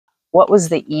what was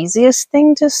the easiest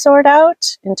thing to sort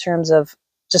out in terms of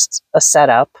just a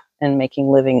setup and making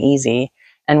living easy?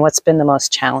 And what's been the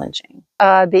most challenging?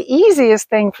 The easiest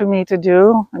thing for me to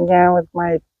do, again, with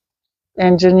my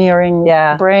engineering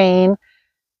brain,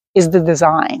 is the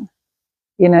design.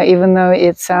 You know, even though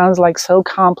it sounds like so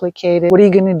complicated, what are you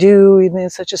going to do in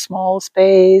such a small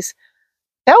space?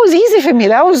 That was easy for me.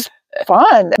 That was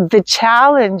fun. The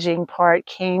challenging part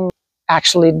came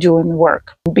actually doing the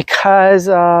work because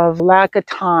of lack of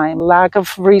time, lack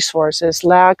of resources,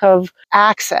 lack of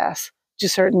access to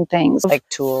certain things. Like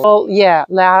tools. Well, yeah,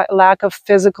 lack of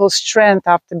physical strength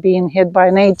after being hit by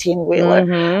an 18-wheeler.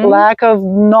 Mm-hmm. Lack of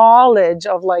knowledge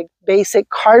of like basic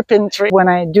carpentry. When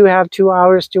I do have 2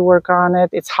 hours to work on it,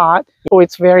 it's hot or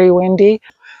it's very windy.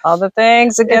 All the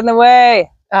things that get in the way.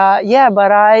 Yeah,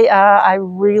 but I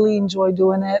really enjoy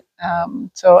doing it.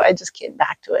 So I just came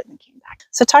back to it and came back.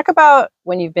 So talk about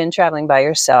when you've been traveling by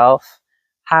yourself,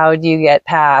 how do you get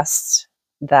past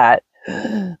that,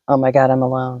 oh my God, I'm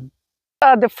alone?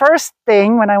 The first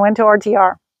thing when I went to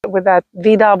RTR with that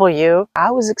VW, I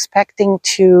was expecting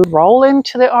to roll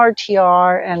into the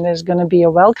RTR and there's going to be a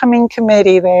welcoming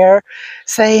committee there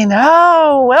saying,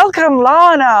 oh, welcome,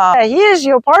 Lana. Here's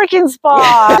your parking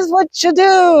spot. Here's what you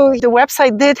do. The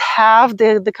website did have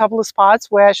the couple of spots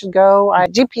where I should go. I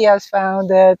GPS found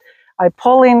it. I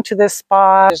pull into this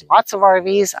spot. There's lots of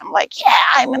RVs. I'm like, yeah,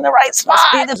 I'm in the right spot.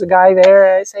 There's a guy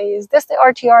there. I say, is this the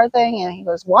RTR thing? And he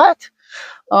goes, what?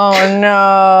 Oh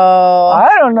no.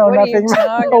 I don't know nothing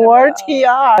about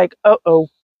RTR. Like, uh-oh,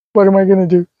 what am I going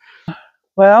to do?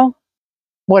 Well,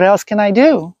 what else can I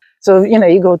do? So, you know,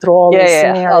 you go through all these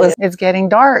scenarios. It's getting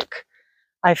dark.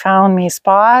 I found me a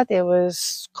spot. It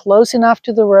was close enough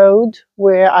to the road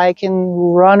where I can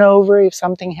run over if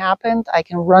something happened. I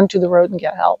can run to the road and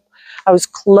get help. I was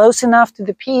close enough to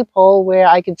the people where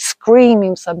I could scream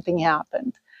if something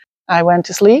happened. I went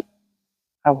to sleep.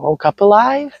 I woke up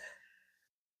alive.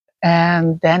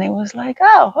 And then it was like,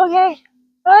 oh, okay,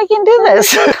 I can do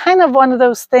this. Kind of one of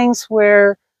those things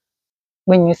where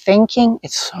when you're thinking,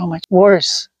 it's so much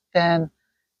worse than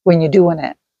when you're doing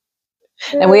it.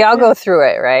 And we all go through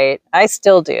it, right? I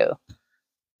still do.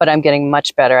 But I'm getting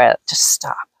much better at just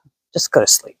stop. Just go to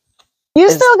sleep. You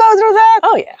still go through that?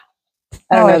 Oh, yeah.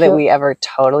 I don't know that we ever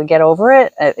totally get over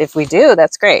it. If we do,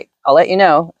 that's great. I'll let you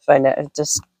know if I know it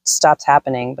just stops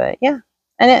happening. But yeah,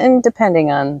 and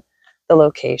depending on the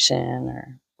location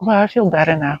or... Well, I feel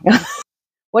better now.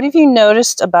 What have you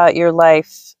noticed about your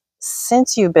life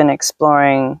since you've been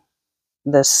exploring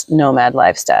this nomad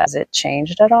lifestyle? Has it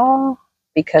changed at all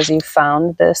because you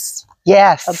found this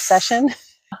obsession?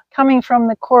 Coming from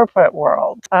the corporate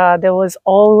world, there was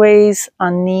always a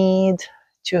need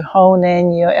to hone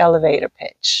in your elevator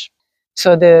pitch.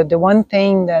 So the one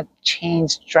thing that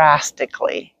changed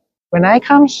drastically, when I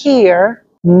come here,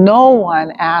 no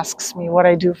one asks me what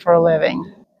I do for a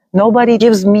living. Nobody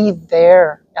gives me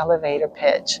their elevator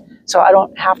pitch. So I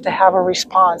don't have to have a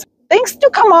response. Things do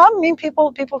come up. I mean,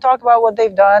 people talk about what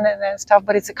they've done and stuff,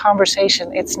 but it's a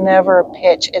conversation. It's never a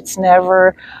pitch. It's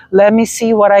never, let me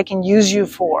see what I can use you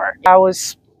for.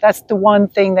 That's the one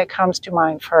thing that comes to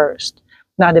mind first.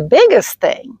 Now, the biggest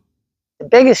thing, the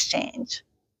biggest change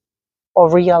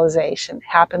or realization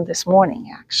happened this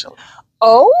morning, actually.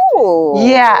 Oh!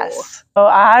 Yes. So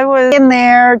I was in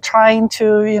there trying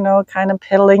to, you know, kind of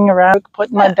piddling around,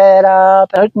 putting my bed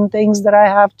up, certain things that I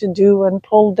have to do and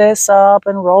pull this up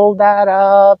and roll that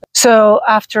up. So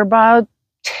after about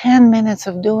 10 minutes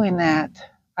of doing that,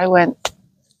 I went,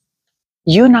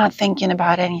 you're not thinking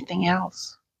about anything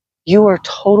else. You are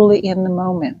totally in the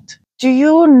moment. Do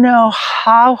you know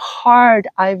how hard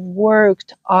I've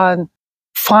worked on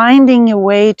finding a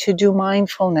way to do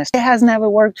mindfulness? It has never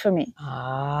worked for me.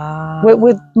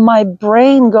 With my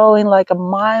brain going like a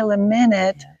mile a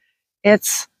minute, I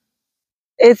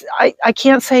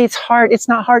can't say it's hard. It's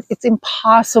not hard. It's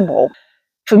impossible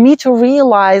for me to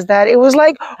realize that. It was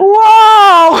like,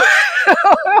 whoa!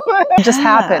 It just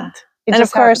happened. And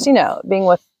of course, you know, being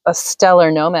with a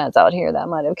stellar nomads out here, that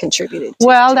might have contributed.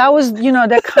 Well, that was, you know,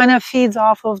 that kind of feeds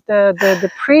off of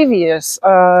the previous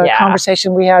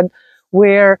conversation we had,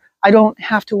 where I don't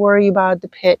have to worry about the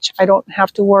pitch. I don't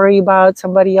have to worry about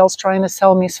somebody else trying to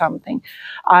sell me something.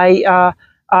 I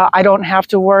don't have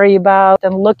to worry about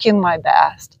them looking my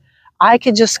best. I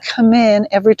could just come in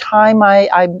every time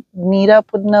I meet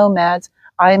up with nomads.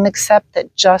 I'm accepted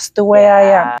just the way I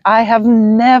am. I have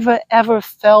never, ever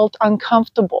felt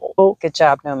uncomfortable. Good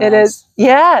job, Nomad. It is,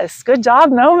 yes, good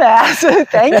job, Nomad.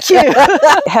 Thank you.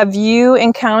 Have you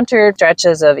encountered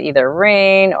stretches of either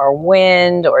rain or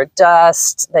wind or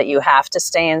dust that you have to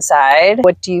stay inside?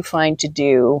 What do you find to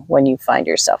do when you find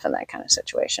yourself in that kind of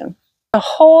situation? The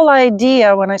whole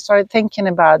idea, when I started thinking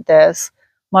about this,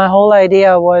 my whole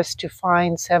idea was to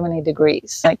find 70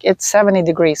 degrees. Like, it's 70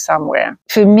 degrees somewhere.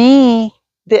 For me,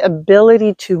 the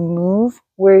ability to move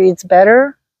where it's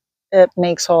better, it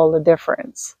makes all the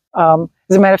difference.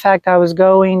 As a matter of fact, I was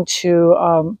going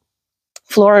to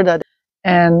Florida,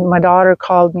 and my daughter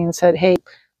called me and said, hey,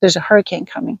 there's a hurricane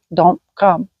coming. Don't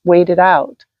come. Wait it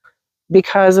out.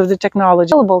 Because of the technology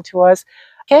available to us,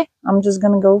 okay, I'm just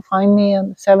going to go find me a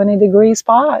 70-degree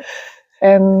spot.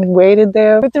 And waited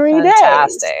there for 3 days.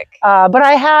 Fantastic. But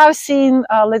I have seen,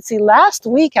 let's see, last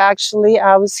week actually,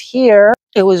 I was here.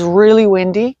 It was really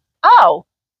windy. Oh,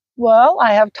 well,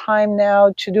 I have time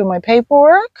now to do my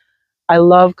paperwork. I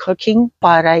love cooking,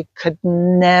 but I could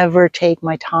never take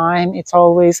my time. It's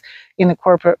always in the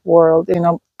corporate world, you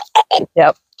know,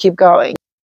 yep, keep going.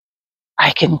 I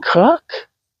can cook.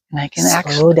 And I can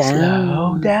actually slow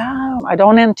down. I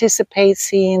don't anticipate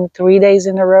seeing 3 days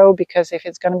in a row, because if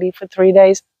it's going to be for 3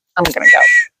 days, I'm going to go.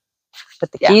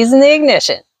 Put the keys in the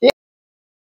ignition.